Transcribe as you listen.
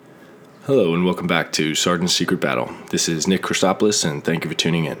Hello and welcome back to Sergeant's Secret Battle. This is Nick Christopoulos and thank you for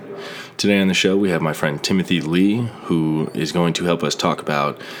tuning in. Today on the show we have my friend Timothy Lee, who is going to help us talk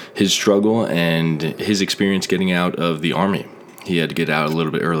about his struggle and his experience getting out of the Army. He had to get out a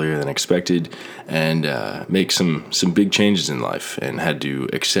little bit earlier than expected and make some big changes in life and had to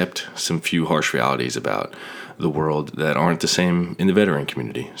accept some few harsh realities about the world that aren't the same in the veteran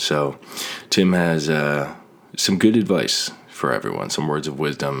community. So Tim has some good advice for everyone, some words of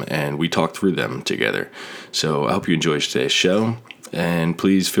wisdom, and we talked through them together. So I hope you enjoy today's show, and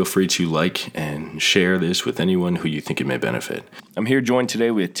please feel free to like and share this with anyone who you think it may benefit. I'm here joined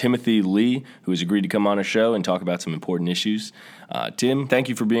today with Timothy Lee, who has agreed to come on our show and talk about some important issues. Tim, thank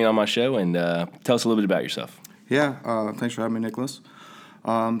you for being on my show, and tell us a little bit about yourself. Yeah, thanks for having me, Nicholas.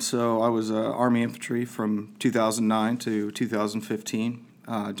 So I was Army infantry from 2009 to 2015.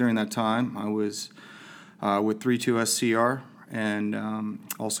 During that time, I was with 32 SCR and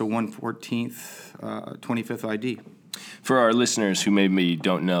also 114th, 25th ID. For our listeners who maybe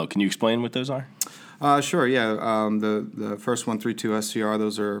don't know, can you explain what those are? Sure, yeah. The first 132 SCR,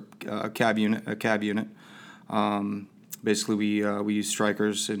 those are a cab unit. Basically, we use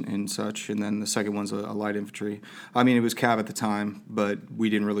strikers and such, and then the second one's a light infantry. I mean, it was cab at the time, but we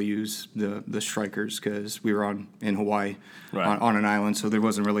didn't really use the strikers because we were in Hawaii, right, on an island, so there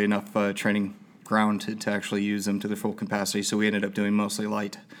wasn't really enough training ground to actually use them to their full capacity. So we ended up doing mostly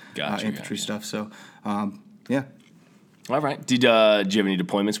light infantry stuff. So, yeah. All right. Did you have any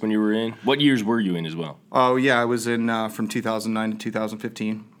deployments when you were in? What years were you in as well? Oh, yeah, I was in from 2009 to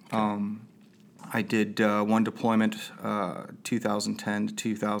 2015. Okay. I did one deployment, 2010 to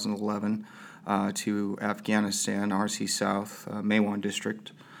 2011, to Afghanistan, RC South, Maiwand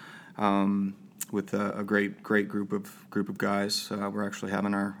District, with a great group of guys. We're actually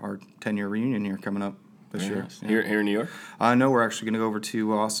having our 10-year reunion here coming up this year. Nice. Here in New York? No, we're actually going to go over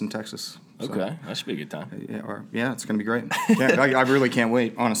to Austin, Texas. Okay, that should be a good time. Yeah, it's going to be great. I really can't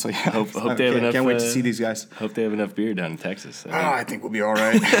wait, honestly. Hope they have enough. Can't wait to see these guys. Hope they have enough beer down in Texas. I think we'll be all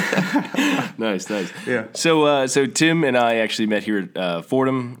right. Nice. Yeah. So Tim and I actually met here at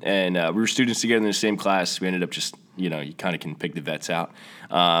Fordham, and we were students together in the same class. We ended up just, you kind of can pick the vets out.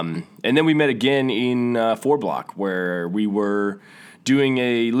 And then we met again in 4 Block, where we were doing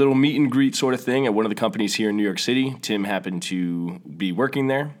a little meet and greet sort of thing at one of the companies here in New York City. Tim happened to be working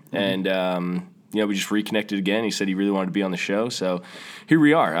there, and we just reconnected again. He said he really wanted to be on the show, so here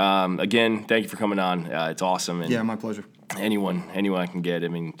we are. Again, thank you for coming on. It's awesome. And yeah, my pleasure. Anyone I can get. I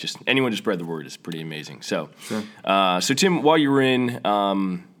mean, just anyone to spread the word is pretty amazing. So, sure. So Tim, while you were in,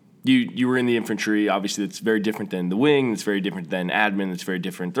 you were in the infantry. Obviously, that's very different than the wing. It's very different than admin. It's very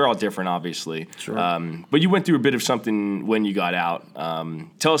different. They're all different, obviously. Sure. But you went through a bit of something when you got out.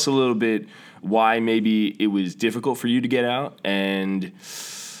 Tell us a little bit why maybe it was difficult for you to get out, and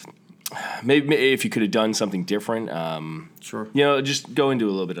maybe if you could have done something different. Sure. Just go into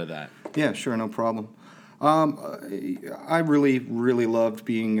a little bit of that. Yeah, sure, no problem. I really loved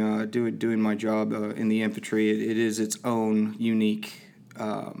being doing my job in the infantry. It is its own unique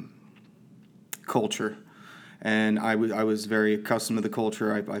culture, and I was very accustomed to the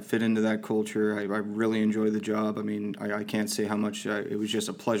culture. I fit into that culture. I really enjoy the job. I mean, I can't say how much it was just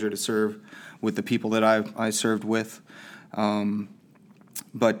a pleasure to serve with the people that I served with.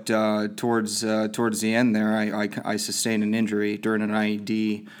 But towards the end there, I sustained an injury during an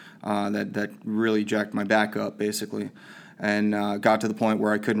IED that really jacked my back up, basically, and got to the point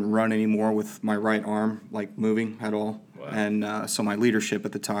where I couldn't run anymore with my right arm, like, moving at all. Wow. And so my leadership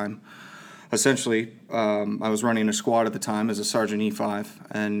at the time, essentially, I was running a squad at the time as a Sergeant E5,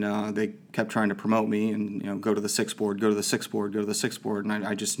 and they kept trying to promote me and, go to the 6th board, go to the 6th board, go to the 6th board, and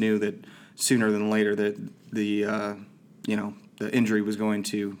I just knew that sooner than later that the injury was going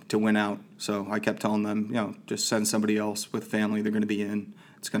to win out. So I kept telling them, just send somebody else with family. They're going to be in.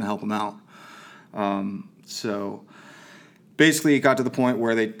 It's going to help them out. So basically, it got to the point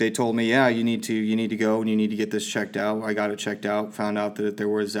where they told me, yeah, you need to go and you need to get this checked out. I got it checked out, found out that there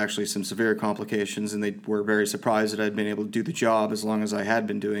was actually some severe complications, and they were very surprised that I'd been able to do the job as long as I had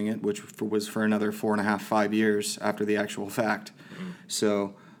been doing it, which was for another 4.5, 5 years after the actual fact. Mm-hmm.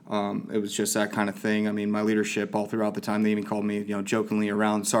 So it was just that kind of thing. I mean, my leadership all throughout the time, they even called me, jokingly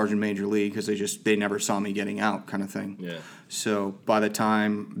around Sergeant Major Lee because they never saw me getting out, kind of thing. Yeah. So by the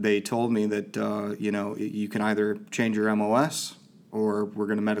time they told me that, you can either change your MOS or we're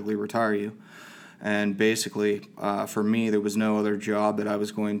going to medically retire you. And basically, for me, there was no other job that I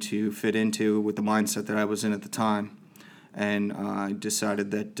was going to fit into with the mindset that I was in at the time. And I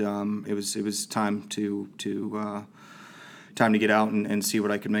decided that it was time to get out and see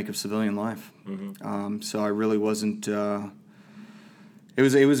what I could make of civilian life. Mm-hmm. So I really wasn't. It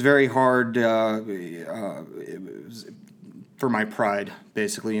it was very hard. It was for my pride,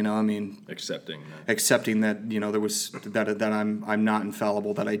 basically. I mean, accepting that there was that I'm not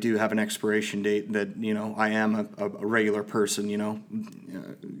infallible, that I do have an expiration date, that I am a regular person. You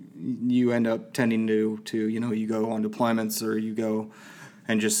end up tending to you go on deployments, or you go,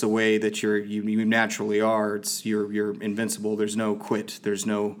 and just the way that you naturally are, you're invincible. There's no quit. There's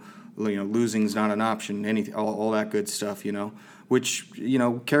no losing's not an option. Anything, all that good stuff. Which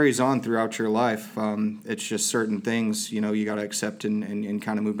carries on throughout your life. It's just certain things you got to accept and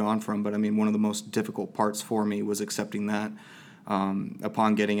kind of moved on from. But I mean, one of the most difficult parts for me was accepting that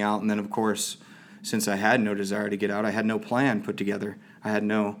upon getting out. And then, of course, since I had no desire to get out, I had no plan put together. I had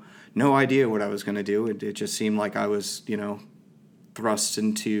no idea what I was going to do. It just seemed like I was thrust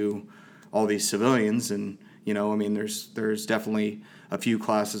into all these civilians. And I mean, there's definitely a few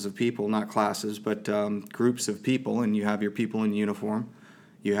classes of people, not classes, but groups of people, and you have your people in uniform,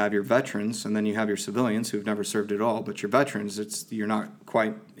 you have your veterans, and then you have your civilians who've never served at all. But your veterans, you're not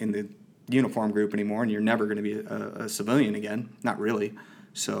quite in the uniform group anymore, and you're never going to be a civilian again, not really.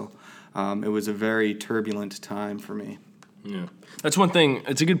 So it was a very turbulent time for me. Yeah, that's one thing.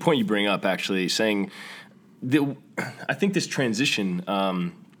 It's a good point you bring up, actually, saying that I think this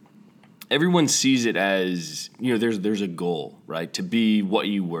transition. Everyone sees it as, there's a goal, right? To be what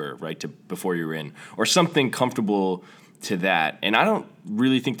you were, right? Before you were in, or something comfortable to that. And I don't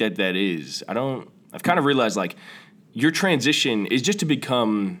really think that is. I've kind of realized, like, your transition is just to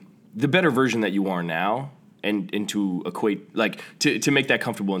become the better version that you are now, and to equate, like, to make that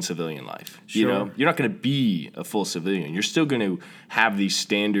comfortable in civilian life. Sure. You're not going to be a full civilian. You're still going to have these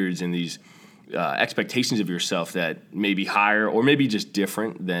standards and these expectations of yourself that may be higher or maybe just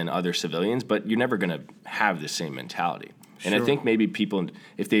different than other civilians, but you're never going to have the same mentality. And I think maybe people,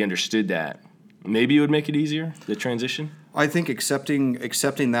 if they understood that, maybe it would make it easier, the transition. I think accepting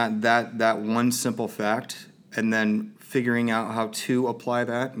that one simple fact, and then figuring out how to apply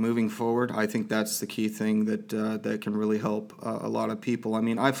that moving forward, I think that's the key thing that can really help a lot of people. I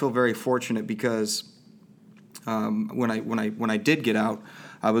mean, I feel very fortunate because when I did get out,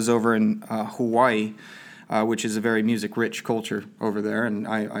 I was over in Hawaii, which is a very music-rich culture over there. And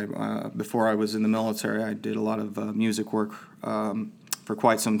I before I was in the military, I did a lot of music work for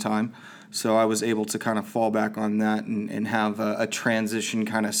quite some time. So I was able to kind of fall back on that and have a transition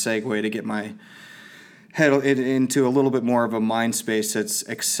kind of segue to get my head into a little bit more of a mind space that's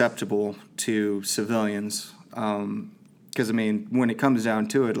acceptable to civilians. Because, I mean, when it comes down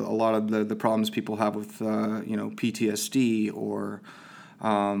to it, a lot of the problems people have with, PTSD or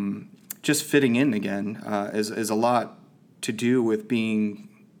just fitting in again is a lot to do with being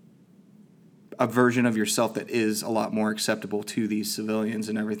a version of yourself that is a lot more acceptable to these civilians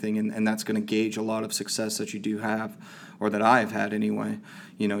and everything, and that's going to gauge a lot of success that you do have, or that I've had anyway.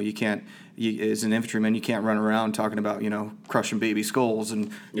 You can't, as an infantryman, you can't run around talking about, crushing baby skulls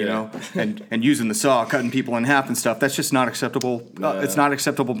and, and using the saw, cutting people in half and stuff. That's just not acceptable. It's not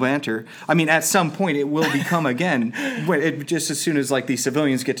acceptable banter. I mean, at some point it will become again, just as soon as like these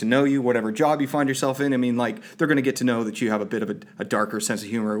civilians get to know you, whatever job you find yourself in, I mean, like they're going to get to know that you have a bit of a darker sense of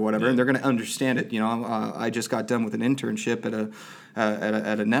humor or whatever, and they're going to understand it. I just got done with an internship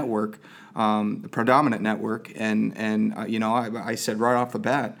at a network, a predominant network, and I said right off the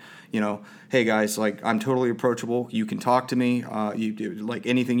bat, hey guys, like I'm totally approachable. You can talk to me. You do like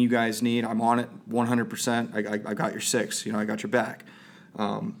anything you guys need. I'm on it 100%. I got your six. I got your back.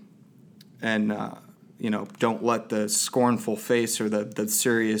 Don't let the scornful face or the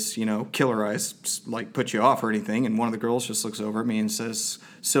serious, killer eyes like put you off or anything. And one of the girls just looks over at me and says,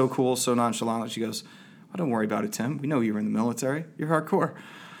 so cool, so nonchalant. She goes, oh, don't worry about it, Tim. We know you were in the military. You're hardcore.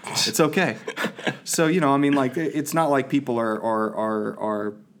 It's okay. So, I mean, like, it's not like people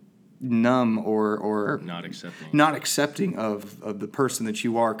are numb or not accepting of the person that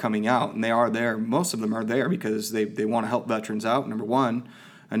you are coming out. And they are there. Most of them are there because they want to help veterans out, number one.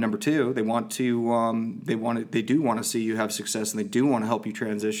 And number two, they do want to see you have success, and they do want to help you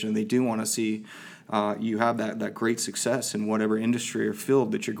transition, and they do want to see you have that great success in whatever industry or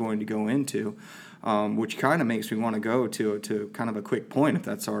field that you're going to go into. Which kind of makes me want to go to kind of a quick point, if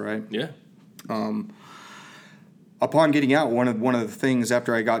that's all right. Yeah. Upon getting out, one of the things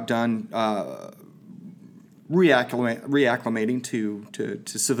after I got done reacclimating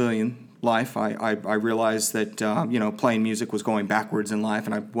to civilian life, I realized that playing music was going backwards in life,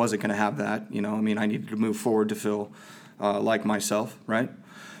 and I wasn't going to have that. I needed to move forward to feel like myself, right?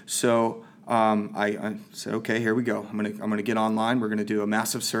 So. I said, okay, here we go. I'm gonna get online. We're gonna do a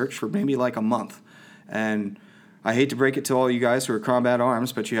massive search for maybe like a month, and I hate to break it to all you guys who are combat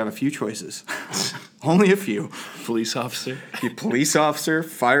arms, but you have a few choices. Only a few. Police officer. You're police officer,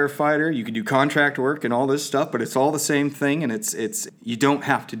 firefighter, you can do contract work and all this stuff, but it's all the same thing, and it's you don't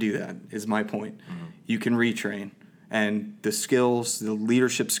have to do that, is my point. Mm-hmm. You can retrain. And the skills, the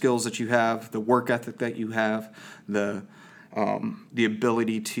leadership skills that you have, the work ethic that you have, the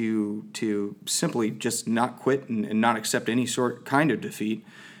ability to simply just not quit and not accept any kind of defeat,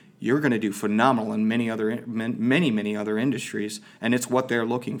 you're going to do phenomenal in many other industries, and it's what they're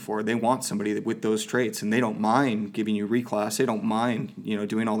looking for. They want somebody with those traits, and they don't mind giving you reclass. They don't mind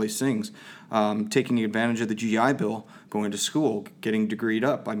doing all these things, taking advantage of the GI Bill, going to school, getting degreed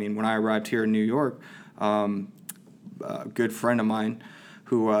up. I mean, when I arrived here in New York, a good friend of mine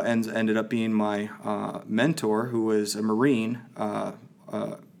who ended up being my mentor, who was a Marine,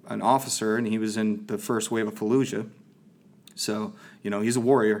 an officer, and he was in the first wave of Fallujah. So, he's a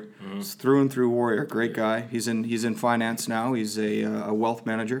warrior. Mm-hmm. He's through and through warrior. Great guy. He's in finance now. He's a wealth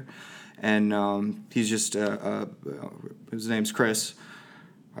manager, and he's just his name's Chris.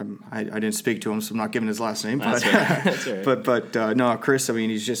 I didn't speak to him, so I'm not giving his last name. That's but right. That's right. but no, Chris. I mean,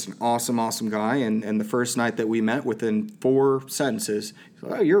 he's just an awesome guy. And the first night that we met, within 4 sentences, he's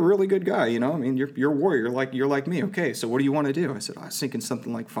like, "Oh, you're a really good guy. I mean, you're a warrior. You're like me. Okay, so what do you want to do?" I said, "I was thinking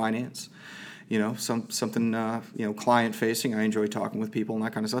something like finance. Something client facing. I enjoy talking with people and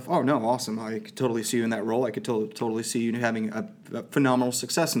that kind of stuff." "Oh, no, awesome. I could totally see you in that role. I could totally see you having a phenomenal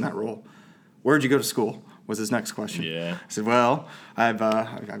success in that role. Where'd you go to school?" was his next question. Yeah. I said, "Well, I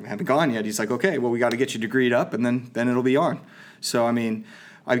haven't gone yet." He's like, "Okay, well, we got to get you degreed up, and then it'll be on." So, I mean,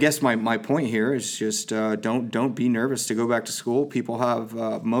 I guess my point here is just don't be nervous to go back to school. People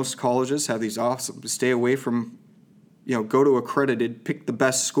have most colleges have these awesome. Stay away from, go to accredited. Pick the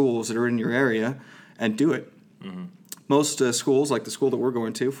best schools that are in your area, and do it. Mm-hmm. Most schools, like the school that we're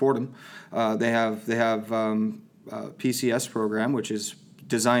going to, Fordham, they have PCS program, which is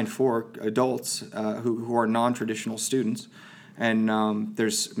designed for adults who are non-traditional students, and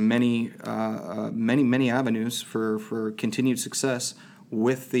there's many avenues for continued success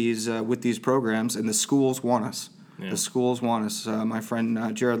with these programs, and the schools want us. Yeah. The schools want us. My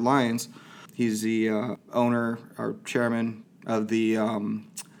friend Jared Lyons, he's the owner or chairman of the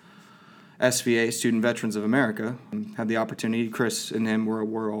SVA, Student Veterans of America. Had the opportunity. Chris and him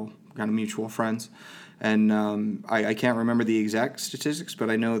we're all kind of mutual friends. And I can't remember the exact statistics, but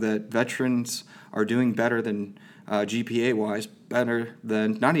I know that veterans are doing better than GPA-wise, better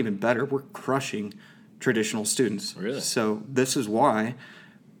than, not even better, we're crushing traditional students. Really? So this is why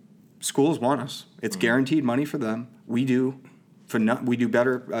schools want us. It's guaranteed money for them. We do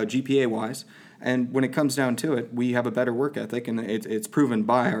better GPA-wise. And when it comes down to it, we have a better work ethic, and it's proven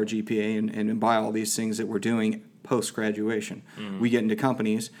by our GPA and by all these things that we're doing post-graduation. Mm-hmm. We get into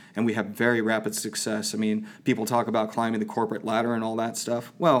companies, and we have very rapid success. I mean, people talk about climbing the corporate ladder and all that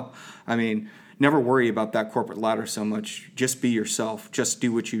stuff. Well, I mean, never worry about that corporate ladder so much. Just be yourself. Just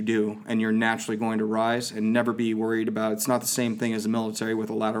do what you do, and you're naturally going to rise, and never be worried about it. It's not the same thing as the military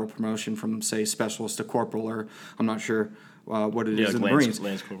with a lateral promotion from, say, specialist to corporal, or I'm not sure what it is in the Marines.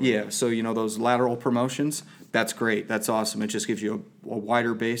 Yeah, so those lateral promotions, that's great. That's awesome. It just gives you a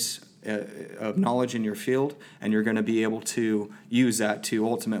wider base of knowledge in your field, and you're going to be able to use that to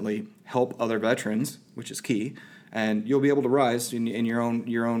ultimately help other veterans, which is key. And you'll be able to rise in your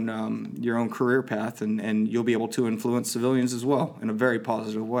own career path, and you'll be able to influence civilians as well in a very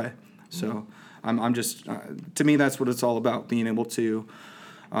positive way. So I'm just to me, that's what it's all about: being able to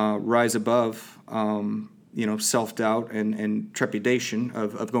rise above self-doubt and trepidation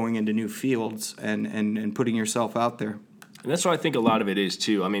of going into new fields and putting yourself out there. And that's what I think a lot of it is,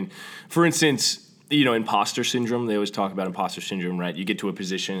 too. I mean, for instance, imposter syndrome, they always talk about imposter syndrome, right? You get to a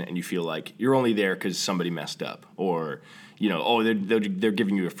position and you feel like you're only there because somebody messed up, or, they're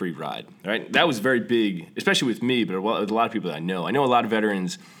giving you a free ride, right? That was very big, especially with me, but with a lot of people that I know. I know a lot of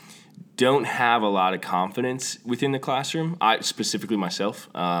veterans don't have a lot of confidence within the classroom. I specifically myself,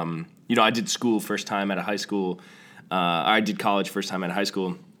 I did school first time out of high school. I did college first time out of high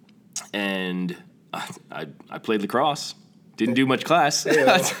school, and I played lacrosse. Didn't do much class.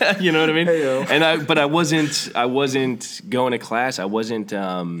 You know what I mean? And I wasn't going to class. I wasn't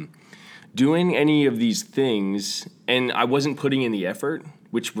doing any of these things, and I wasn't putting in the effort,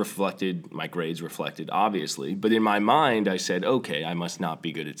 which my grades reflected, obviously. But in my mind, I said, okay, I must not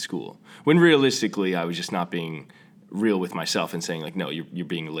be good at school. When realistically, I was just not being real with myself and saying, like, no, you're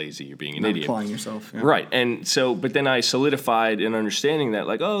being lazy, you're being an idiot. Not applying yourself. Yeah. Right. And so, but then I solidified an understanding that,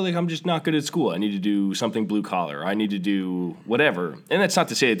 like, I'm just not good at school. I need to do something blue collar. I need to do whatever. And that's not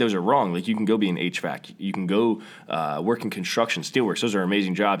to say that those are wrong. Like, you can go be an HVAC. You can go work in construction, steelworks. Those are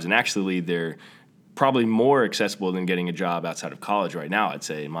amazing jobs. And actually, they're probably more accessible than getting a job outside of college right now, I'd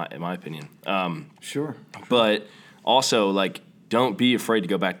say, in my opinion. Sure. But also, like, don't be afraid to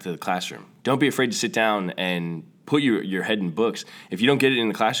go back to the classroom. Don't be afraid to sit down and put your head in books. If you don't get it in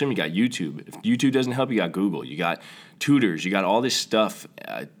the classroom, you got YouTube. If YouTube doesn't help, you got Google. You got tutors. You got all this stuff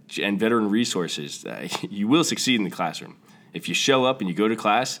and veteran resources. You will succeed in the classroom. If you show up and you go to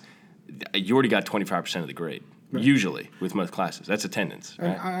class, you already got 25% of the grade. Right. Usually, with most classes. That's attendance.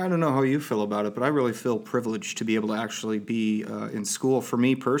 Right? I don't know how you feel about it, but I really feel privileged to be able to actually be in school. For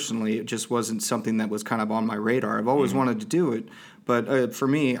me personally, it just wasn't something that was kind of on my radar. I've always wanted to do it, but for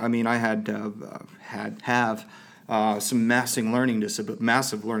me, I mean, I have some massive learning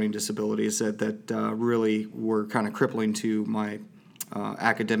disabilities that really were kind of crippling to my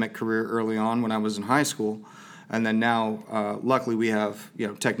academic career early on when I was in high school. And then now, luckily, we have,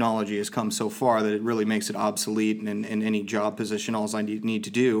 technology has come so far that it really makes it obsolete in any job position. All I need to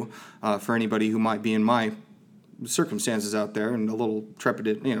do for anybody who might be in my circumstances out there and a little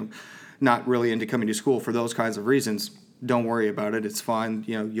trepidant, not really into coming to school for those kinds of reasons, don't worry about it. It's fine.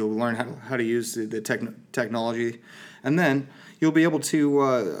 You'll learn how to use the technology. And then you'll be able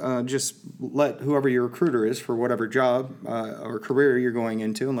to just let whoever your recruiter is for whatever job or career you're going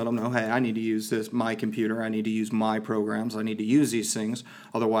into and let them know, hey, I need to use my computer. I need to use my programs. I need to use these things.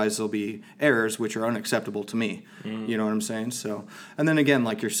 Otherwise, there'll be errors which are unacceptable to me. You know what I'm saying? So, and then again,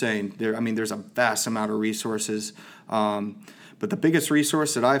 like you're saying, there's a vast amount of resources. But the biggest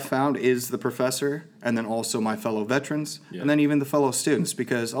resource that I've found is the professor, and then also my fellow veterans, and then even the fellow students,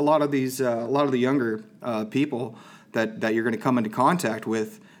 because a lot of the younger people that you're going to come into contact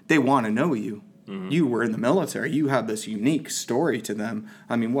with, they want to know you. Mm-hmm. You were in the military. You have this unique story to them.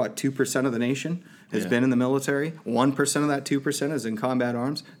 I mean, 2% of the nation has been in the military. 1% of that 2% is in combat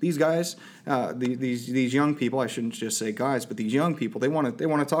arms. These guys, these young people, I shouldn't just say guys, but these young people, they want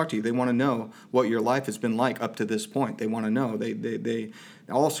to talk to you. They want to know what your life has been like up to this point. They want to know. They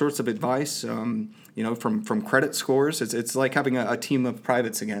all sorts of advice. From credit scores. It's like having a team of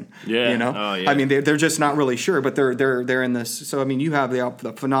privates again. Yeah. Oh, yeah. I mean, they're just not really sure, but they're in this. So I mean, you have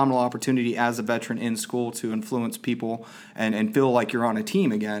the phenomenal opportunity as a veteran in school to influence people and feel like you're on a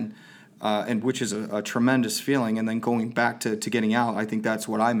team again. And which is a tremendous feeling. And then going back to getting out, I think that's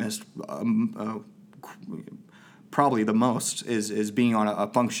what I missed probably the most is being on a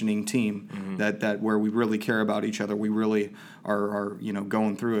functioning team that where we really care about each other. We really are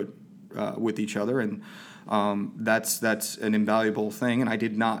going through it with each other, and that's an invaluable thing. And I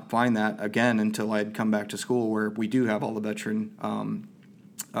did not find that again until I'd come back to school, where we do have all the veteran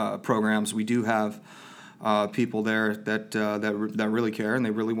programs. We do have people there that really care, and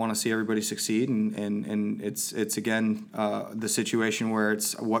they really want to see everybody succeed. And it's again the situation where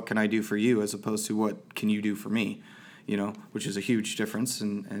it's what can I do for you as opposed to what can you do for me, which is a huge difference.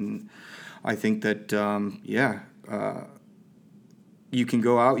 And I think that you can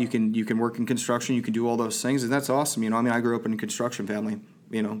go out, you can work in construction, you can do all those things, and that's awesome. I mean, I grew up in a construction family.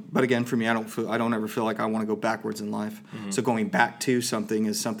 But again, for me, I don't ever feel like I want to go backwards in life. Mm-hmm. So going back to something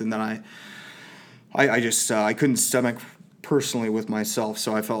is something that I couldn't stomach personally with myself.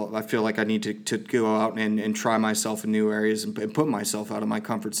 So I feel like I need to go out and try myself in new areas and put myself out of my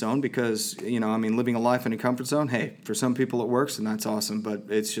comfort zone, because living a life in a comfort zone, hey, for some people it works and that's awesome, but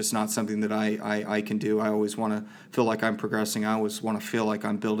it's just not something that I can do. I always want to feel like I'm progressing. I always want to feel like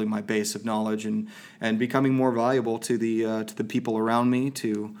I'm building my base of knowledge and becoming more valuable to the people around me,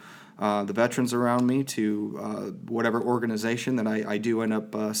 to the veterans around me, to whatever organization that I do end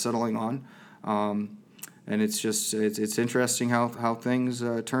up settling on. And it's just it's interesting how things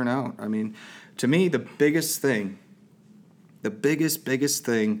turn out. I mean, to me, the biggest thing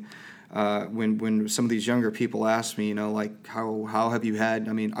when some of these younger people ask me, like how have you had?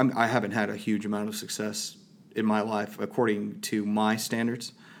 I mean, I haven't had a huge amount of success in my life according to my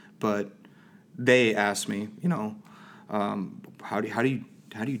standards, but they ask me, how do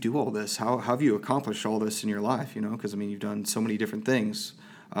you do all this? How have you accomplished all this in your life? Because you've done so many different things.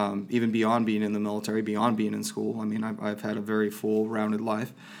 Even beyond being in the military, beyond being in school. I mean, I've had a very full, rounded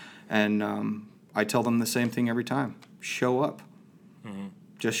life. And I tell them the same thing every time. Show up. Mm-hmm.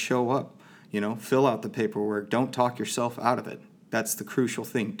 Just show up. Fill out the paperwork. Don't talk yourself out of it. That's the crucial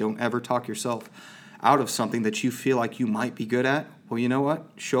thing. Don't ever talk yourself out of something that you feel like you might be good at. Well, you know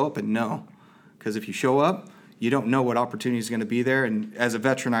what? Show up and know. Because if you show up, you don't know what opportunity is going to be there. And as a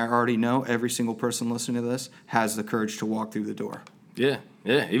veteran, I already know every single person listening to this has the courage to walk through the door. Yeah.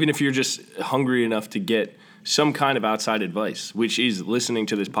 Even if you're just hungry enough to get some kind of outside advice, which is listening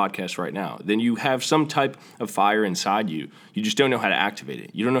to this podcast right now, then you have some type of fire inside you. You just don't know how to activate it.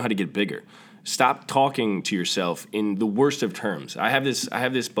 You don't know how to get bigger. Stop talking to yourself in the worst of terms. I have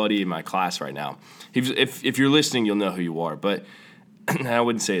this buddy in my class right now. If you're listening, you'll know who you are. But I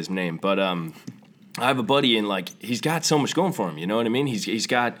wouldn't say his name. But I have a buddy, and like he's got so much going for him. You know what I mean? He's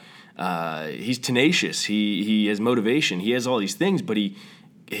tenacious. He has motivation. He has all these things, but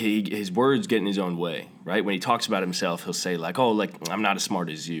his words get in his own way. Right? When he talks about himself, he'll say like, "Oh, like I'm not as smart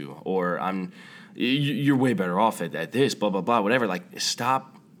as you," or "You're way better off at this." Blah blah blah. Whatever. Like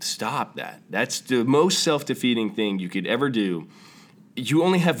stop that. That's the most self-defeating thing you could ever do. You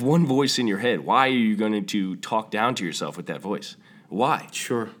only have one voice in your head. Why are you going to talk down to yourself with that voice? Why?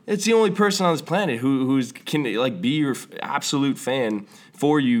 Sure. It's the only person on this planet who can like be your absolute fan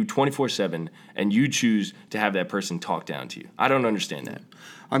for you 24/7, and you choose to have that person talk down to you. I don't understand that.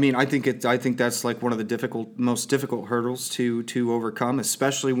 I mean, I think that's like one of the most difficult hurdles to overcome,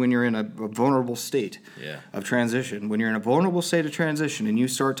 especially when you're in a vulnerable state of transition. When you're in a vulnerable state of transition and you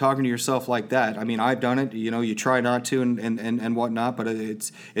start talking to yourself like that, I mean, I've done it. You know, you try not to and whatnot, but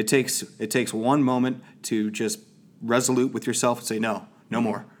it takes one moment to just resolute with yourself and say no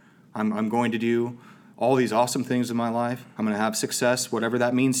more. I'm going to do all these awesome things in my life. I'm going to have success, whatever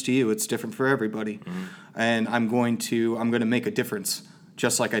that means to you. It's different for everybody, and I'm going to make a difference.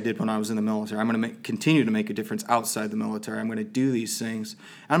 Just like I did when I was in the military. I'm going to continue to make a difference outside the military. I'm going to do these things.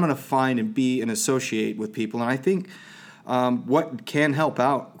 I'm going to find and be and associate with people. And I think what can help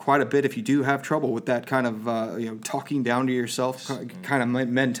out quite a bit if you do have trouble with that kind of talking down to yourself kind of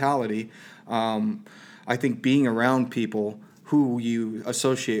mentality, I think being around people who you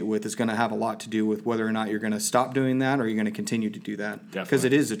associate with is going to have a lot to do with whether or not you're going to stop doing that or you're going to continue to do that. Because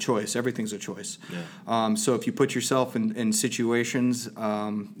it is a choice. Everything's a choice. Yeah. So if you put yourself in situations,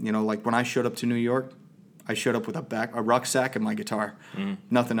 like when I showed up to New York, I showed up with a rucksack and my guitar.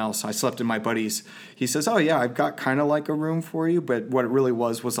 Nothing else. I slept in my buddy's. He says, "Oh yeah, I've got kind of like a room for you," but what it really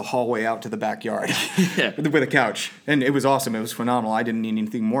was a hallway out to the backyard with a couch, and it was awesome. It was phenomenal. I didn't need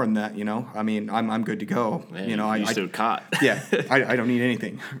anything more than that. You know, I mean, I'm good to go. Man, I still caught. Yeah, I don't need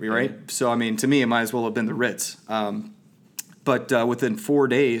anything, right? So I mean, to me, it might as well have been the Ritz. But within 4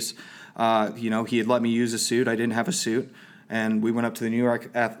 days, he had let me use a suit. I didn't have a suit. And we went up to the New York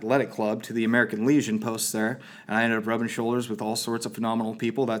Athletic Club, to the American Legion post there, and I ended up rubbing shoulders with all sorts of phenomenal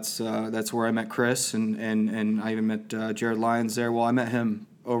people. That's where I met Chris, and I even met Jared Lyons there. Well, I met him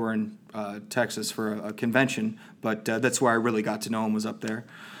over in Texas for a convention, but that's where I really got to know him, was up there.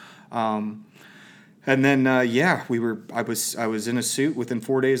 And then I was in a suit within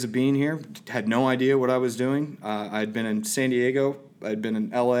 4 days of being here. Had no idea what I was doing. I'd been in San Diego. I'd been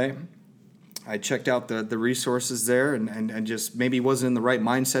in L.A. I checked out the resources there and just maybe wasn't in the right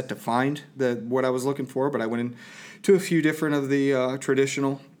mindset to find what I was looking for, but I went into a few different of the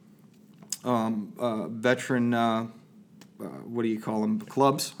traditional veteran, what do you call them,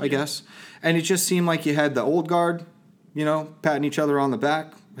 clubs, I guess. And it just seemed like you had the old guard, patting each other on the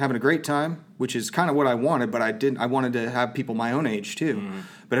back, having a great time, which is kind of what I wanted, but I wanted to have people my own age too.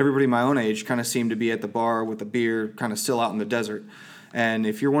 But everybody my own age kind of seemed to be at the bar with a beer, kind of still out in the desert. And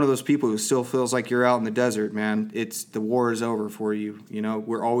if you're one of those people who still feels like you're out in the desert, man, the war is over for you.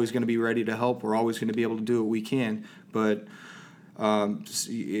 We're always going to be ready to help. We're always going to be able to do what we can. But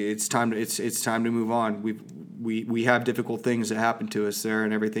it's time to move on. We have difficult things that happen to us there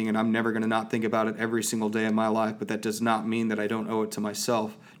and everything, and I'm never going to not think about it every single day of my life. But that does not mean that I don't owe it to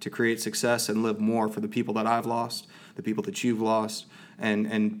myself to create success and live more for the people that I've lost, the people that you've lost,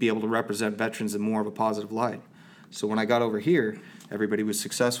 and be able to represent veterans in more of a positive light. So when I got over here, everybody was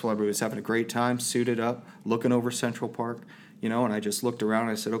successful. Everybody was having a great time, suited up, looking over Central Park, and I just looked around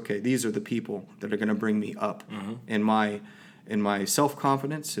and I said, okay, these are the people that are going to bring me up in my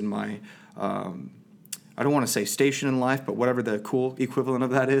self-confidence, in my, I don't want to say station in life, but whatever the cool equivalent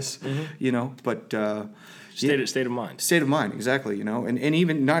of that is, but State of mind. State of mind, exactly. And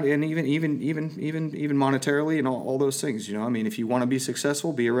even not and even monetarily and all those things. I mean, if you want to be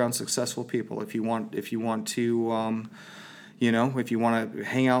successful, be around successful people. If you want to, if you want to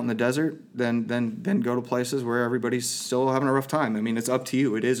hang out in the desert, then go to places where everybody's still having a rough time. I mean, it's up to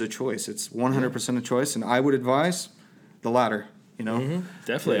you. It is a choice. It's 100% a choice, and I would advise the latter.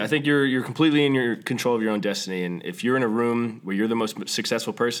 Definitely. I think you're completely in your control of your own destiny, and if you're in a room where you're the most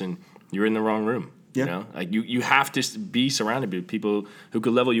successful person, you're in the wrong room. Yeah. Like you have to be surrounded by people who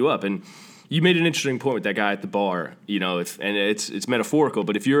could level you up. And you made an interesting point with that guy at the bar. And it's metaphorical,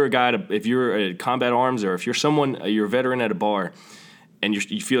 but if you're if you're a combat arms, or if you're you're a veteran at a bar, and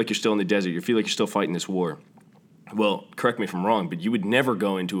you feel like you're still in the desert, you feel like you're still fighting this war. Well, correct me if I'm wrong, but you would never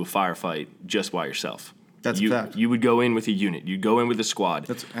go into a firefight just by yourself. That's a fact. You would go in with a unit. You'd go in with a squad.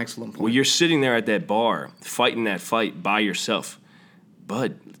 That's an excellent point. Well, you're sitting there at that bar fighting that fight by yourself.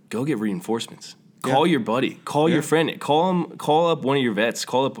 bud, go get reinforcements. Call your buddy. Call your friend. Call up one of your vets.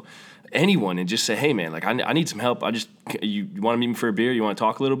 Call up anyone and just say, hey, man, like, I need some help. You want to meet me for a beer? You want to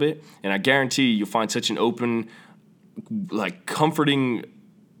talk a little bit? And I guarantee you'll find such an open, like, comforting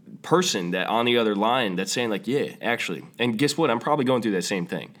person that on the other line that's saying, like, yeah, actually. And guess what? I'm probably going through that same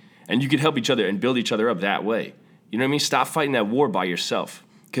thing. And you can help each other and build each other up that way. You know what I mean? Stop fighting that war by yourself.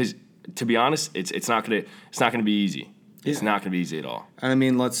 Because, to be honest, it's not gonna be easy. It's not going to be easy at all. And I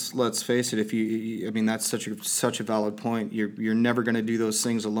mean, let's face it. That's such a valid point. You're never going to do those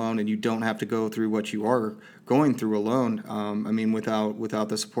things alone, and you don't have to go through what you are going through alone. Without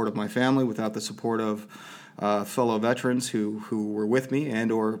the support of my family, without the support of fellow veterans who were with me,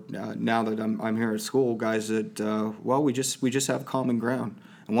 and or now that I'm here at school, guys that we just have common ground.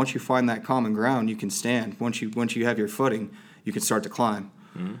 And once you find that common ground, you can stand. Once you have your footing, you can start to climb.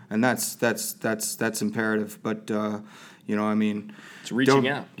 Mm-hmm. And that's imperative. But it's reaching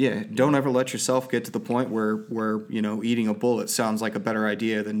out. Yeah, don't ever let yourself get to the point where eating a bullet sounds like a better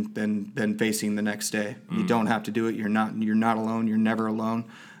idea than facing the next day. Mm-hmm. You don't have to do it. You're not alone. You're never alone.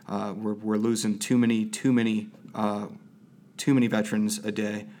 We're losing too many veterans a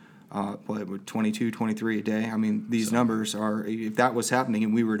day. 22, 23 a day. I mean, these numbers are. If that was happening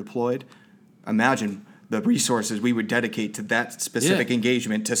and we were deployed, imagine the resources we would dedicate to that specific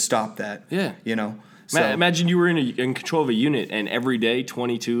engagement to stop that. Yeah. So, imagine you were in control of a unit and every day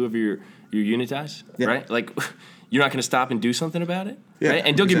 22 of your unit dies, right? Like, you're not going to stop and do something about it, right?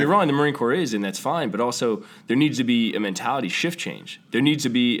 And don't get me wrong, the Marine Corps is, and that's fine, but also there needs to be a mentality shift change. There needs to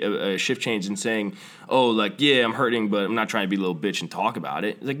be a shift change in saying, oh, like, yeah, I'm hurting, but I'm not trying to be a little bitch and talk about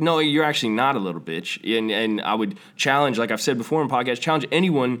it. It's like, no, you're actually not a little bitch. And I would challenge, like I've said before in podcasts, challenge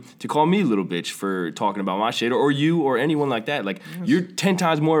anyone to call me a little bitch for talking about my shit, or you or anyone like that. Like, you're 10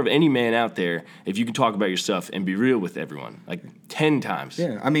 times more of any man out there if you can talk about your stuff and be real with everyone. Like, 10 times.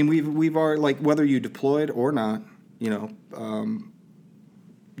 Yeah, I mean, we've already, like, whether you deployed or not,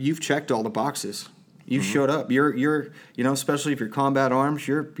 you've checked all the boxes. You showed up. You're especially if you're combat arms,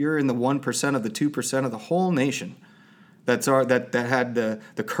 you're in the 1% of the 2% of the whole nation that had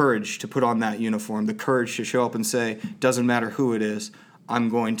the courage to put on that uniform, the courage to show up and say, doesn't matter who it is, I'm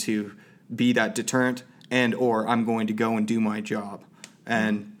going to be that deterrent, and or I'm going to go and do my job.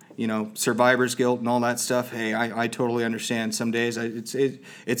 And survivor's guilt and all that stuff. Hey, I totally understand. Some days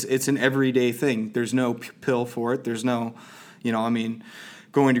it's an everyday thing. There's no pill for it. There's no,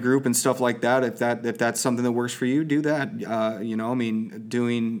 going to group and stuff like that. If that's something that works for you, do that.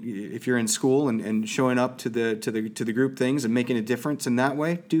 If you're in school and showing up to the group things and making a difference in that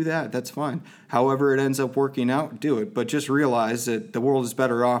way, do that. That's fine. However it ends up working out, do it. But just realize that the world is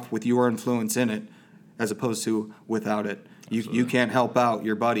better off with your influence in it as opposed to without it. You can't help out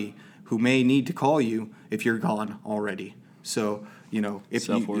your buddy who may need to call you if you're gone already. So,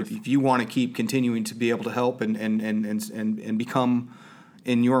 if you want to keep continuing to be able to help and become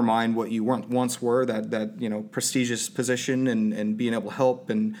in your mind what you once were, that prestigious position and being able to help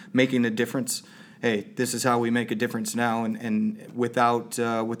and making a difference. Hey, this is how we make a difference now, and without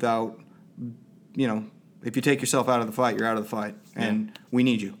if you take yourself out of the fight, you're out of the fight, and we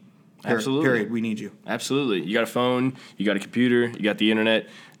need you. Absolutely. Period. We need you. Absolutely. You got a phone, you got a computer, you got the internet.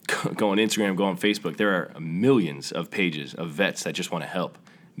 Go on Instagram, go on Facebook. There are millions of pages of vets that just want to help.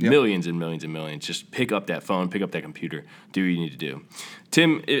 Yep. Millions and millions and millions. Just pick up that phone, pick up that computer, do what you need to do.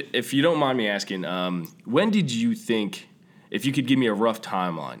 Tim, if you don't mind me asking, when did you think, if you could give me a rough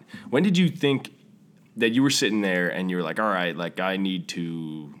timeline, when did you think that you were sitting there and you were like, all right, like I need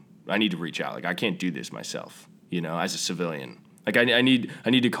to reach out. Like, I can't do this myself, as a civilian. Like, I need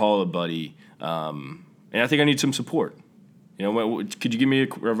to call a buddy, and I think I need some support. Could you give me a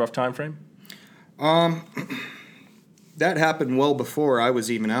rough time frame? That happened well before I was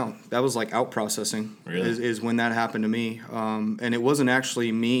even out. That was like out processing. Really? Is when that happened to me. And it wasn't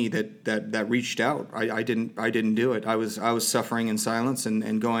actually me that reached out. I didn't do it. I was suffering in silence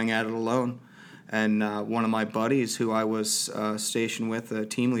and going at it alone. And one of my buddies who I was stationed with, a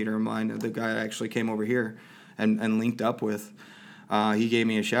team leader of mine, the guy that actually came over here and linked up with, he gave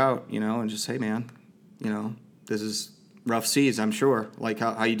me a shout, and just, hey, man, this is rough seas, I'm sure. Like,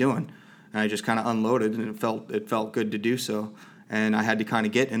 how you doing? And I just kind of unloaded, and it felt good to do so. And I had to kind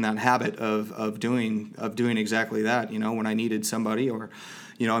of get in that habit of doing exactly that, when I needed somebody, or,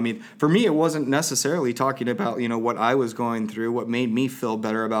 for me, it wasn't necessarily talking about, what I was going through. What made me feel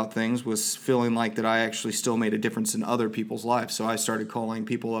better about things was feeling like that I actually still made a difference in other people's lives. So I started calling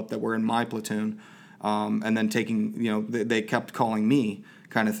people up that were in my platoon, and then taking, they kept calling me,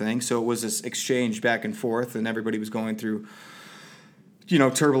 kind of thing. So it was this exchange back and forth, and everybody was going through,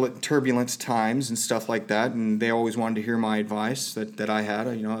 turbulent times and stuff like that, and they always wanted to hear my advice that I had.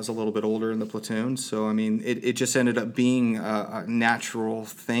 I was a little bit older in the platoon, so I mean, it just ended up being a natural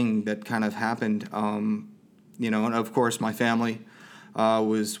thing that kind of happened. And of course, my family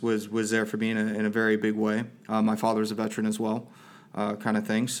was there for me in a very big way. My father's a veteran as well, kind of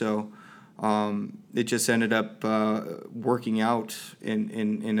thing. So it just ended up working out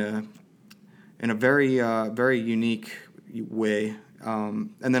in a very unique way. And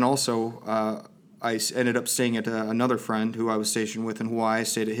then also, I ended up staying at another friend who I was stationed with in Hawaii. I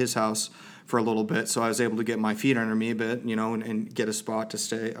stayed at his house for a little bit, so I was able to get my feet under me a bit, and get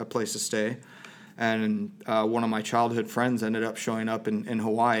a place to stay. And one of my childhood friends ended up showing up in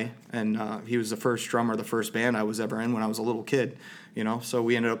Hawaii, and he was the first drummer, the first band I was ever in when I was a little kid. So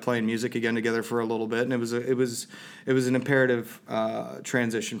we ended up playing music again together for a little bit, and it was an imperative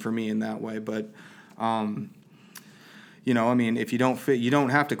transition for me in that way, but. If you don't fit, you don't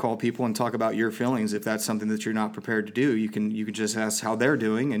have to call people and talk about your feelings if that's something that you're not prepared to do. You can just ask how they're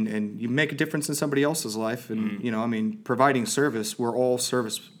doing, and you make a difference in somebody else's life. And providing service, we're all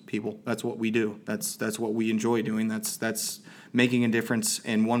service people. That's what we do. That's what we enjoy doing. That's making a difference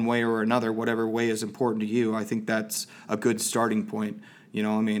in one way or another, whatever way is important to you. I think that's a good starting point.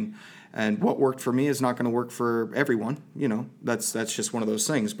 And what worked for me is not going to work for everyone. That's just one of those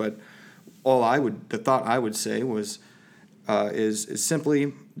things. But the thought I would say was. Is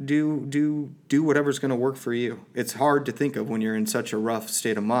simply do whatever's going to work for you. It's hard to think of when you're in such a rough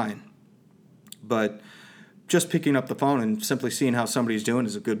state of mind, but just picking up the phone and simply seeing how somebody's doing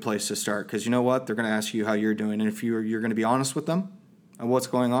is a good place to start, because you know what? They're going to ask you how you're doing, and if you're going to be honest with them on what's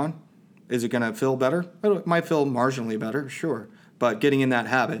going on, is it going to feel better? It might feel marginally better, sure, but getting in that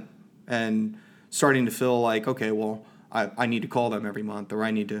habit and starting to feel like, okay, well, I need to call them every month, or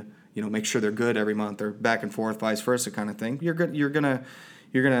I need to make sure they're good every month, or back and forth, vice versa, kind of thing. You're gonna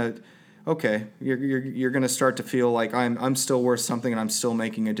start to feel like I'm still worth something, and I'm still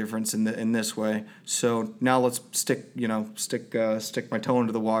making a difference in this way. So now let's stick my toe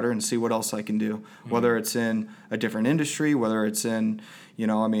into the water and see what else I can do. Mm-hmm. Whether it's in a different industry, whether it's in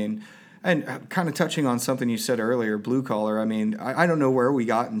and kind of touching on something you said earlier, blue collar. I don't know where we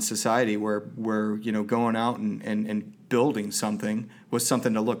got in society where going out and building something was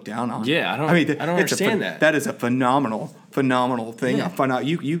something to look down on. Yeah, I don't understand that. That is a phenomenal thing. Yeah.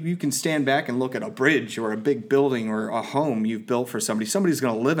 You can stand back and look at a bridge or a big building or a home you've built for somebody. Somebody's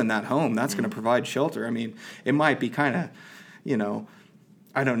going to live in that home. That's going to provide shelter. It might be kind of,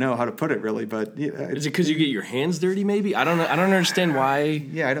 I don't know how to put it really, but is it because you get your hands dirty? Maybe I don't know. I don't understand why.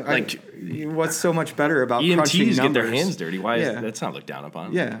 Yeah, what's so much better about EMTs crunching numbers? Get their hands dirty. Why? That's not looked down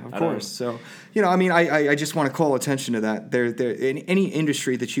upon. Yeah, of course. So I just want to call attention to that. There in any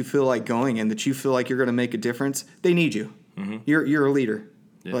industry that you feel like going in, that you feel like you're going to make a difference, they need you. Mm-hmm. You're a leader.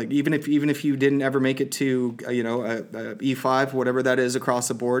 Yeah. Like even if you didn't ever make it to a E5, whatever that is across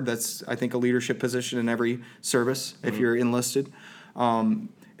the board, that's I think a leadership position in every service. Mm-hmm. If you're enlisted.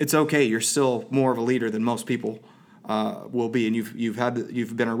 It's okay. You're still more of a leader than most people will be, and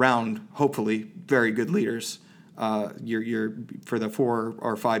you've been around hopefully very good leaders. You're for the 4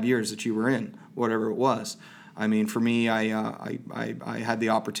 or 5 years that you were in, whatever it was. For me, I had the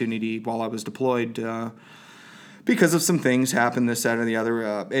opportunity while I was deployed because of some things happened, this, that, or the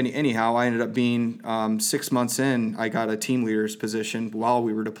other. Anyhow, I ended up being 6 months in. I got a team leader's position while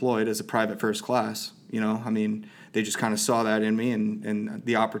we were deployed as a private first class. They just kind of saw that in me, and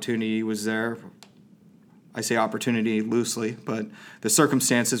the opportunity was there. I say opportunity loosely, but the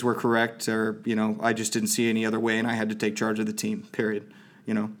circumstances were correct, or, I just didn't see any other way, and I had to take charge of the team, period,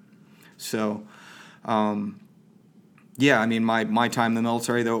 So, my time in the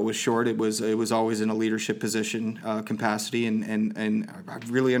military, though it was short, it was always in a leadership position capacity, and I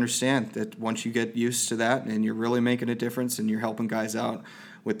really understand that once you get used to that and you're really making a difference and you're helping guys out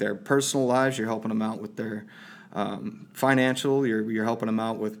with their personal lives, you're helping them out with their financial, you're helping them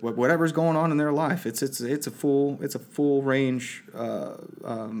out with whatever's going on in their life. It's a full range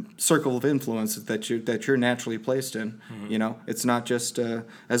circle of influence that you're naturally placed in. Mm-hmm. It's not just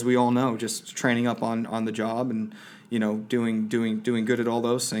as we all know, just training up on the job and doing good at all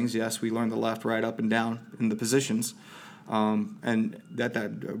those things. Yes, we learn the left, right, up and down in the positions. And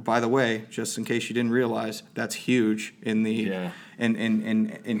that by the way, just in case you didn't realize, that's huge in the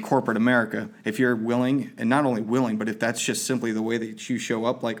in corporate America. If you're willing, and not only willing, but if that's just simply the way that you show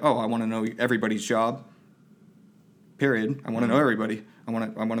up, like, oh, I want to know everybody's job. Period. I want to know everybody. I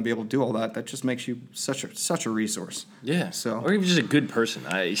want to be able to do all that. That just makes you such a resource. Yeah. So, or even just a good person.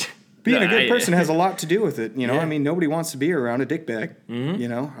 being a good person has a lot to do with it. You know, Yeah. I mean, nobody wants to be around a dickbag. You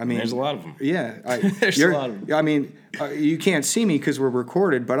know, I mean, There's a lot of them. Yeah, There's a lot of them. I mean, you can't see me because we're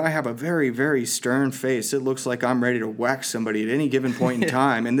recorded, but I have a very, very stern face. It looks like I'm ready to whack somebody at any given point in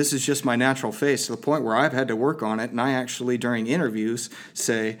time, and this is just my natural face to the point where I've had to work on it. And I actually, during interviews,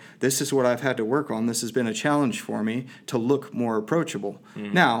 say, "This is what I've had to work on. This has been a challenge for me to look more approachable."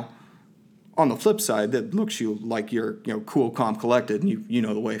 Now, on the flip side, that looks you like you're, you know, cool, calm, collected, and you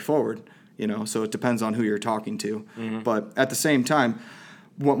know the way forward. You know, so it depends on who you're talking to. But at the same time,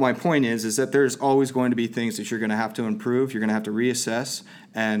 what my point is that there's always going to be things that you're going to have to improve. You're going to have to reassess.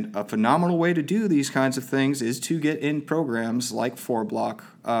 And a phenomenal way to do these kinds of things is to get in programs like 4Block.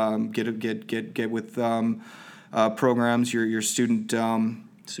 Get with programs, your student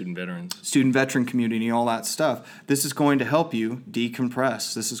veteran community, all that stuff. This is going to help you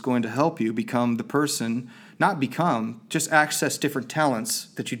decompress. This is going to help you become the person. Not become, just access different talents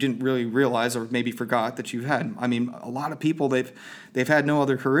that you didn't really realize or maybe forgot that you had. I mean, a lot of people, they've had no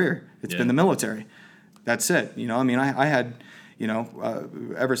other career. It's been the military. That's it. You know, I mean, I had, you know,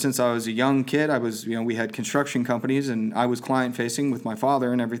 ever since I was a young kid, we had construction companies and I was client facing with my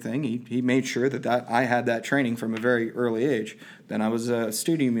father and everything. He made sure that I had that training from a very early age. Then I was a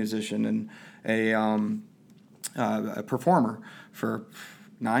studio musician and a performer for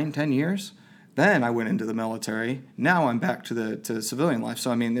 9-10 years. Then I went into the military. Now I'm back to the civilian life.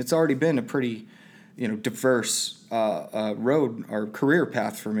 So I mean, it's already been a pretty, you know, diverse road or career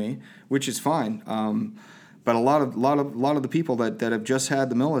path for me, which is fine. But a lot of the people that have just had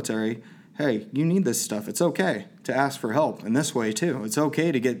the military, hey, you need this stuff. It's okay to ask for help in this way too. It's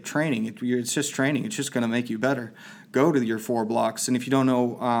okay to get training. It's just training. It's just going to make you better. Go to your 4Blocks, and if you don't know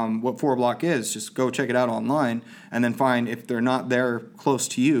what 4Block is, just go check it out online, and then find if they're not there close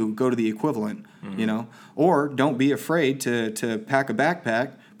to you, go to the equivalent. You know, or don't be afraid to pack a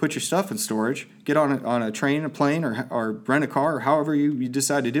backpack, put your stuff in storage, get on a train, a plane, or rent a car, or however you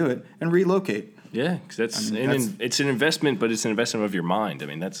decide to do it, and relocate. Yeah, because it's an investment, but it's an investment of your mind. I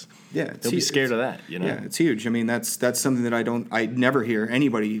mean, don't be scared of that. You know, yeah, it's huge. I mean, that's something that I never hear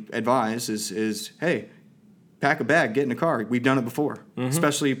anybody advise is hey, pack a bag, get in a car. We've done it before,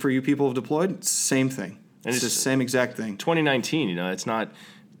 especially for you people who have deployed. It's the same thing. And it's the same exact thing. 2019, you know, it's not.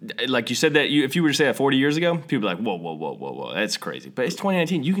 Like you said that if you were to say that 40 years ago, people are like, whoa, that's crazy. But it's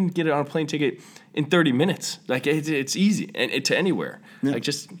 2019. You can get it on a plane ticket in 30 minutes. Like it's easy and to anywhere. Yeah. Like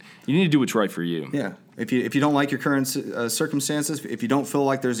just you need to do what's right for you. Yeah. If you don't like your current circumstances, if you don't feel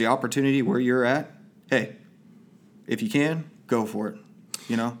like there's the opportunity where you're at, hey, if you can, go for it.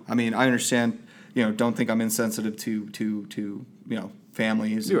 You know, I mean, I understand. You know, don't think I'm insensitive to you know,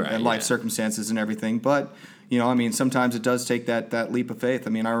 families and life circumstances and everything, but. You know, I mean, sometimes it does take that leap of faith. I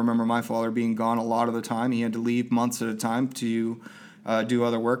mean, I remember my father being gone a lot of the time. He had to leave months at a time to do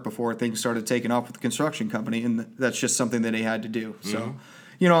other work before things started taking off with the construction company, and that's just something that he had to do. So,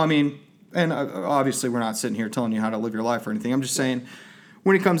 you know, I mean, and obviously we're not sitting here telling you how to live your life or anything. I'm just saying,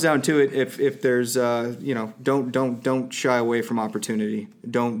 when it comes down to it, if there's you know, don't shy away from opportunity.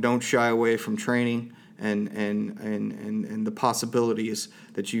 Don't shy away from training and the possibilities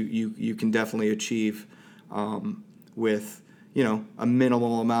that you can definitely achieve. With, you know, a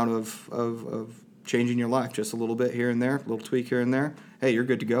minimal amount of changing your life, just a little bit here and there, a little tweak here and there. Hey, you're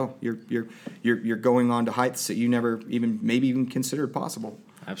good to go. You're going on to heights that you never even considered possible.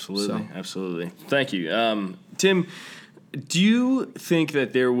 Absolutely. Thank you, Tim. Do you think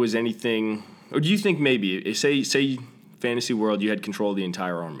that there was anything, or do you think maybe say fantasy world, you had control of the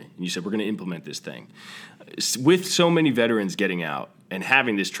entire Army, and you said we're going to implement this thing with so many veterans getting out and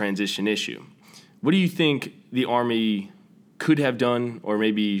having this transition issue? What do you think the Army could have done or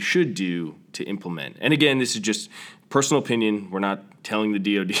maybe should do to implement? And again, this is just personal opinion. We're not telling the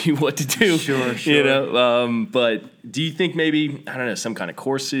DOD what to do. Sure. You know, but do you think maybe, I don't know, some kind of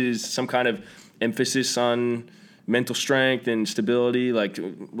courses, some kind of emphasis on mental strength and stability? Like,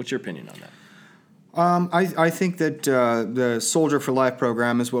 what's your opinion on that? I think that the Soldier for Life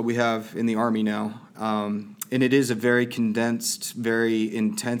program is what we have in the Army now. And it is a very condensed, very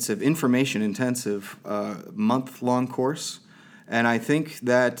intensive, information-intensive, month-long course. And I think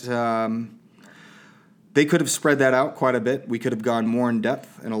that they could have spread that out quite a bit. We could have gone more in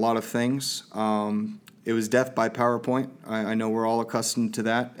depth in a lot of things. It was death by PowerPoint. I know we're all accustomed to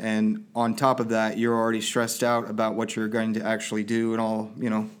that. And on top of that, you're already stressed out about what you're going to actually do and all, you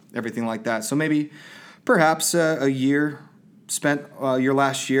know, everything like that. So maybe, perhaps a year spent your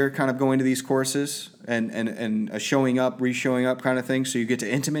last year kind of going to these courses and a showing up, re-showing up kind of thing. So you get to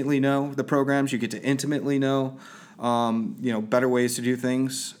intimately know the programs. You get to intimately know, you know, better ways to do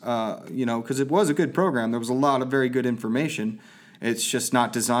things, you know, because it was a good program. There was a lot of very good information. It's just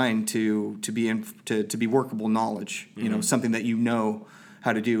not designed to be workable knowledge. Something that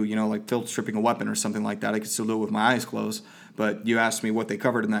how to do. Like field stripping a weapon or something like that. I could still do it with my eyes closed. But you asked me what they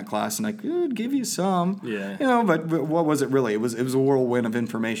covered in that class, and I could give you some. Yeah. But what was it really? It was a whirlwind of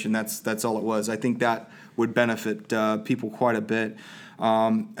information. That's all it was. I think that would benefit people quite a bit.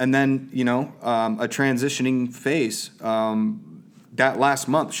 And then a transitioning phase. That last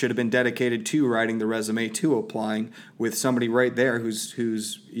month should have been dedicated to writing the resume, to applying with somebody right there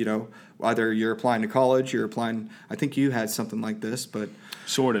who's either you're applying to college, you're applying. I think you had something like this, but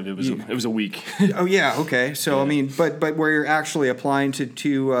sort of. It was a week. Oh yeah, okay. So yeah. I mean, but where you're actually applying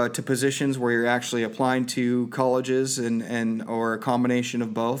to positions, where you're actually applying to colleges and or a combination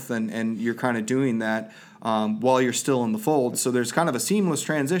of both, and you're kind of doing that while you're still in the fold. So there's kind of a seamless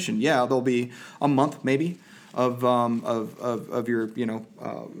transition. Yeah, there'll be a month maybe of your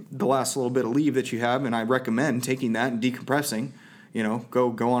the last little bit of leave that you have, and I recommend taking that and decompressing.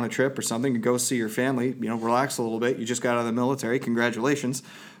 Go on a trip or something and go see your family. Relax a little bit. You just got out of the military. Congratulations.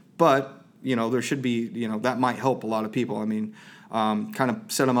 But there should be that might help a lot of people. I mean, kind of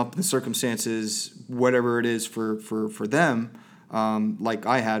set them up in the circumstances, whatever it is for them. Like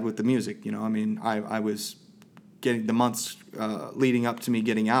I had with the music. I mean, I was getting the months leading up to me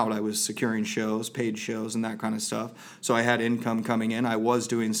getting out, I was securing shows, paid shows, and that kind of stuff. So I had income coming in. I was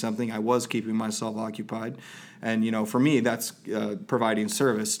doing something. I was keeping myself occupied. And, for me, that's providing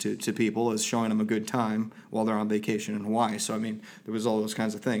service to people, is showing them a good time while they're on vacation in Hawaii. So, I mean, there was all those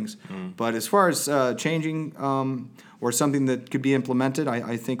kinds of things. But as far as changing or something that could be implemented,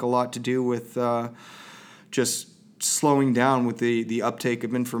 I think a lot to do with just slowing down with the uptake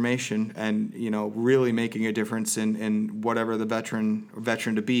of information and, really making a difference in whatever the veteran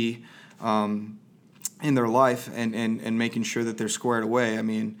to be in their life and making sure that they're squared away. I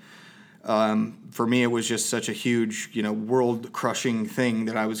mean, for me, it was just such a huge, world-crushing thing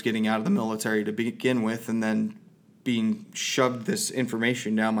that I was getting out of the military to begin with, and then being shoved this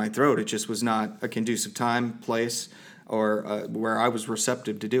information down my throat. It just was not a conducive time, place, or where I was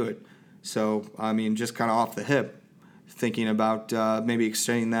receptive to do it. So, I mean, just kind of off the hip, thinking about maybe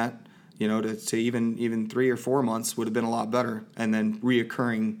extending that, to even 3 or 4 months would have been a lot better, and then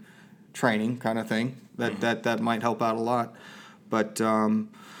reoccurring training kind of thing. That might help out a lot. But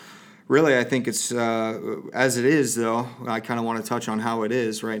really, I think it's as it is, though. I kind of want to touch on how it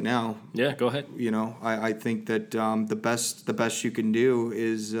is right now. Yeah, go ahead. I think that the best you can do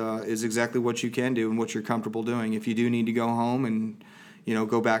is exactly what you can do and what you're comfortable doing. If you do need to go home and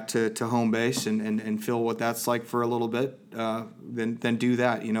go back to home base and feel what that's like for a little bit, then do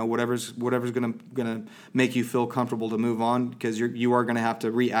that. Whatever's gonna make you feel comfortable to move on, because you are gonna have to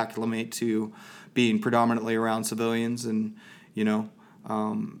reacclimate to being predominantly around civilians, and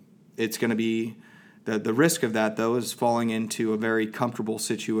it's gonna be the risk of that, though, is falling into a very comfortable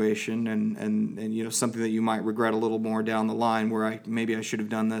situation and something that you might regret a little more down the line, where I should have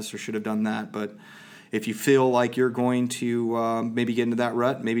done this or should have done that. But if you feel like you're going to maybe get into that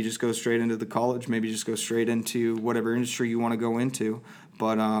rut, maybe just go straight into the college, maybe just go straight into whatever industry you want to go into.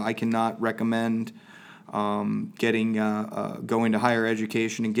 But I cannot recommend going to higher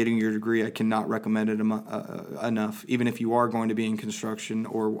education and getting your degree. I cannot recommend it enough. Even if you are going to be in construction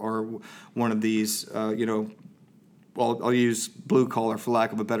or one of these, I'll use blue collar for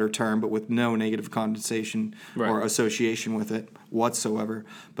lack of a better term, but with no negative connotation or association with it whatsoever.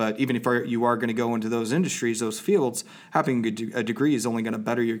 But even if you are going to go into those industries, those fields, having a degree is only going to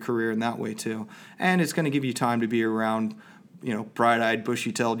better your career in that way too. And it's going to give you time to be around, bright-eyed,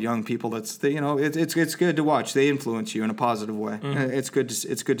 bushy-tailed young people. It's good to watch. They influence you in a positive way. Mm-hmm. It's good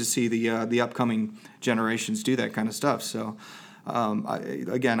to see the upcoming generations do that kind of stuff. So.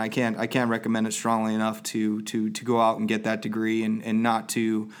 I can't recommend it strongly enough to go out and get that degree and not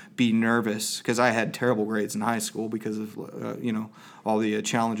to be nervous, because I had terrible grades in high school because of all the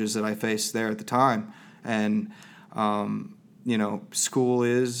challenges that I faced there at the time. And school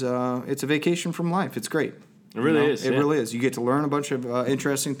is it's a vacation from life. It's great. It really is. It really is. You get to learn a bunch of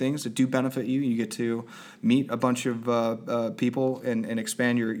interesting things that do benefit you. You get to meet a bunch of people and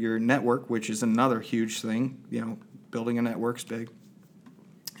expand your network, which is another huge thing. Building a network's big,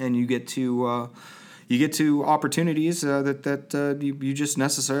 and you get to opportunities that you just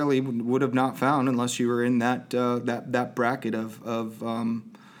necessarily would have not found unless you were in that bracket of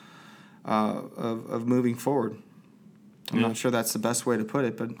moving forward. I'm not sure that's the best way to put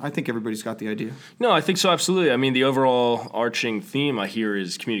it, but I think everybody's got the idea. No, I think so, absolutely. I mean, the overall arching theme I hear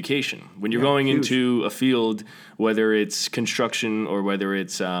is communication. When you're going into a field, whether it's construction or whether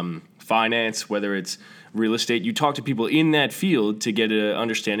it's finance, whether it's real estate, you talk to people in that field to get an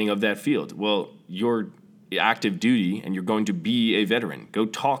understanding of that field. Well, you're active duty and you're going to be a veteran, go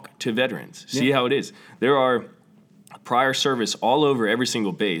talk to veterans. See how it is. There are prior service all over every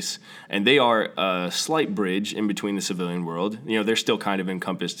single base, and they are a slight bridge in between the civilian world. They're still kind of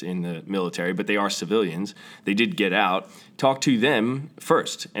encompassed in the military, but they are civilians. They did get out. Talk to them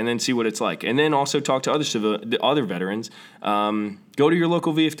first, and then see what it's like. And then also talk to other veterans. Go to your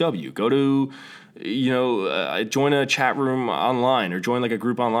local VFW. Go to join a chat room online, or join like a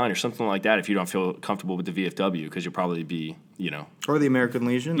group online or something like that if you don't feel comfortable with the VFW, because you'll probably be, Or the American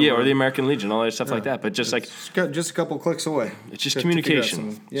Legion. or the American Legion, all that stuff like that. But just a couple clicks away. It's just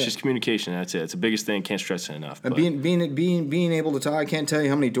communication. It's just communication. That's it. It's the biggest thing. Can't stress it enough. And being able to talk, I can't tell you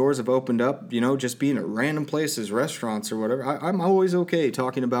how many doors have opened up, just being at random places, restaurants or whatever. I'm always okay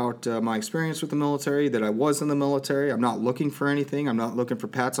talking about my experience with the military, that I was in the military. I'm not looking for anything. I'm not looking for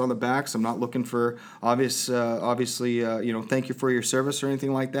pats on the backs. I'm not looking for obviously, thank you for your service or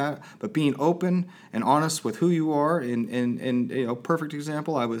anything like that. But being open and honest with who you are, and perfect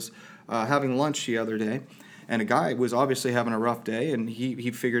example. I was having lunch the other day, and a guy was obviously having a rough day, and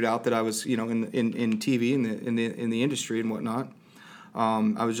he figured out that I was in TV in the industry and whatnot.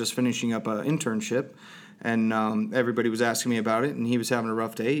 I was just finishing up an internship, and everybody was asking me about it, and he was having a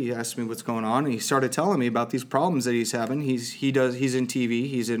rough day. He asked me what's going on, and he started telling me about these problems that he's having. He's in TV.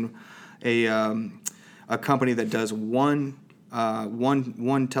 He's in a company that does one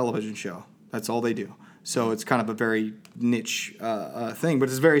television show. That's all they do. So it's kind of a very niche thing, but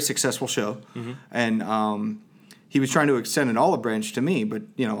it's a very successful show. Mm-hmm. And he was trying to extend an olive branch to me, but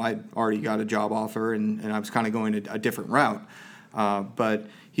I already got a job offer, and I was kind of going a different route. But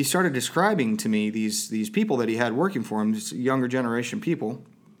he started describing to me these people that he had working for him, these younger generation people.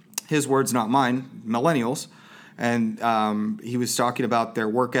 His words, not mine, millennials. And he was talking about their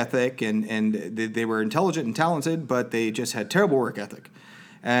work ethic, and they were intelligent and talented, but they just had terrible work ethic.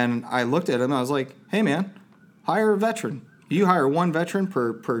 And I looked at him, and I was like, hey, man, hire a veteran. You hire one veteran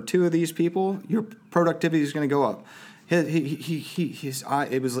per two of these people, your productivity is going to go up.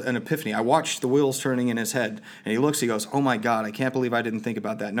 It was an epiphany. I watched the wheels turning in his head, and he goes, oh, my God, I can't believe I didn't think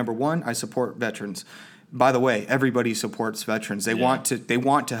about that. Number one, I support veterans. By the way, everybody supports veterans. They want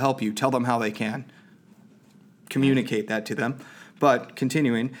to help you. Tell them how they can. Communicate that to them. But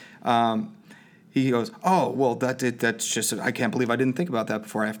continuing, he goes, oh, well, that's just, I can't believe I didn't think about that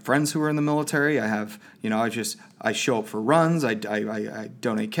before. I have friends who are in the military. I have, I show up for runs. I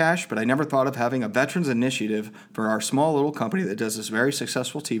donate cash, but I never thought of having a veterans initiative for our small little company that does this very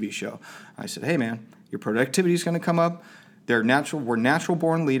successful TV show. I said, hey, man, your productivity is going to come up. We're natural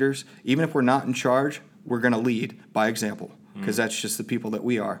born leaders. Even if we're not in charge, we're going to lead by example, because that's just the people that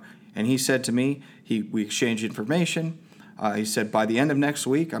we are. And he said to me, we exchanged information. He said, by the end of next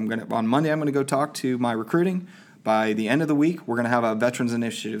week, on Monday, I'm going to go talk to my recruiting. By the end of the week, we're going to have a veterans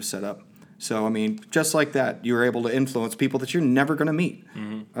initiative set up. So, just like that, you were able to influence people that you're never going to meet.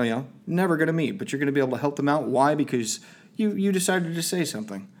 Mm-hmm. Never going to meet, but you're going to be able to help them out. Why? Because you decided to say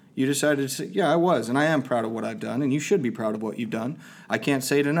something. You decided to say, yeah, I was, and I am proud of what I've done, and you should be proud of what you've done. I can't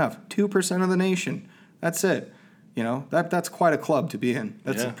say it enough. 2% of the nation. That's it. That's quite a club to be in.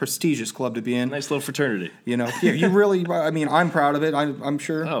 That's a prestigious club to be in. Nice little fraternity. You really. I'm proud of it. I'm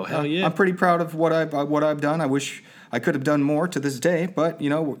sure. Oh, hell yeah! I'm pretty proud of what I've done. I wish I could have done more to this day, but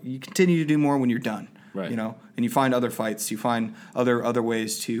you continue to do more when you're done. Right. And you find other fights. You find other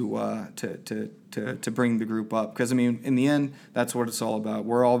ways to bring the group up. Because in the end, that's what it's all about.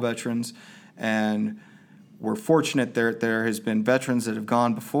 We're all veterans, and we're fortunate there has been veterans that have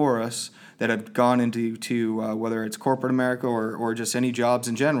gone before us, that have gone into whether it's corporate America or just any jobs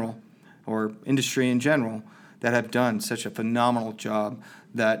in general or industry in general, that have done such a phenomenal job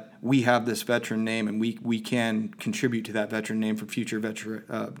that we have this veteran name, and we can contribute to that veteran name for future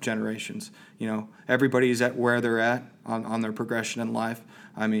generations. Everybody's at where they're at on their progression in life.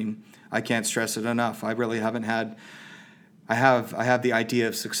 I can't stress it enough. I really haven't had... I have the idea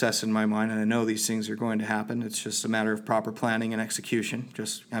of success in my mind, and I know these things are going to happen. It's just a matter of proper planning and execution.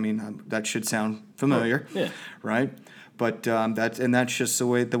 That should sound familiar, right? But that's just the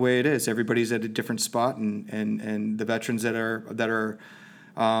way it is. Everybody's at a different spot, and the veterans that are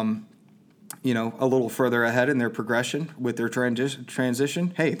a little further ahead in their progression with their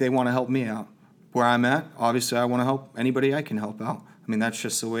transition. Hey, they want to help me out. Where I'm at, obviously, I want to help anybody I can help out. That's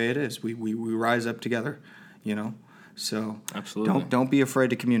just the way it is. We rise up together, So absolutely, don't be afraid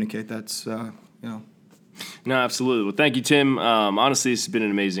to communicate. That's No, absolutely. Well, thank you, Tim. Honestly, this has been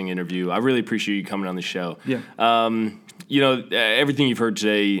an amazing interview. I really appreciate you coming on the show. Yeah. Everything you've heard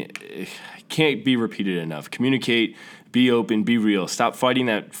today can't be repeated enough. Communicate, Be open, be real. Stop fighting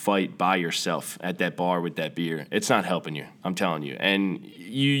that fight by yourself at that bar with that beer. It's not helping you, I'm telling you. And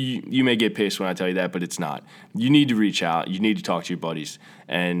you may get pissed when I tell you that, but it's not. You need to reach out. You need to talk to your buddies.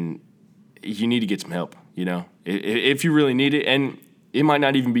 And you need to get some help, if you really need it. And it might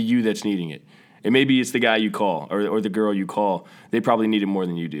not even be you that's needing it. And maybe it's the guy you call or the girl you call. They probably need it more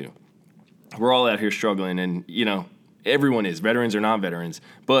than you do. We're all out here struggling, and, everyone is, veterans or non-veterans,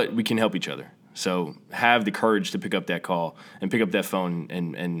 but we can help each other. So have the courage to pick up that call and pick up that phone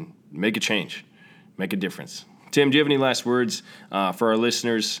and make a change, make a difference. Tim, do you have any last words for our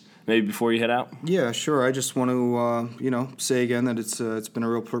listeners, maybe before you head out? Yeah, sure. I just want to, say again that it's been a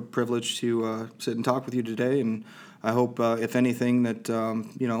real privilege to sit and talk with you today, and I hope, if anything, that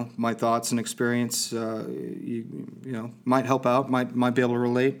my thoughts and experience, might help out, might be able to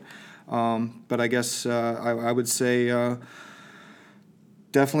relate. But I guess I would say.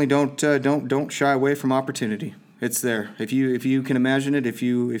 Definitely don't shy away from opportunity. It's there. If you can imagine it, if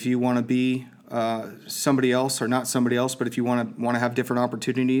you want to be somebody else or not somebody else, but if you want to have different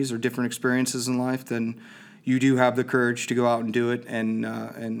opportunities or different experiences in life, then you do have the courage to go out and do it. And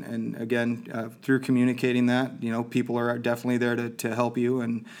again, through communicating that, people are definitely there to help you.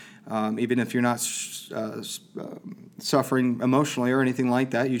 And even if you're not suffering emotionally or anything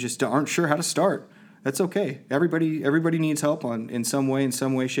like that, you just aren't sure how to start. That's okay. Everybody needs help in some way,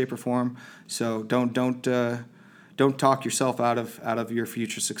 shape, or form. So don't talk yourself out of your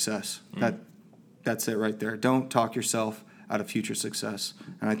future success. That's it right there. Don't talk yourself out of future success.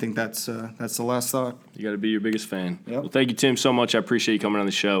 And I think that's the last thought. You got to be your biggest fan. Yep. Well, thank you, Tim, so much. I appreciate you coming on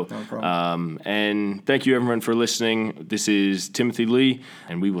the show. No problem. And thank you, everyone, for listening. This is Timothy Lee,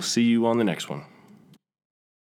 and we will see you on the next one.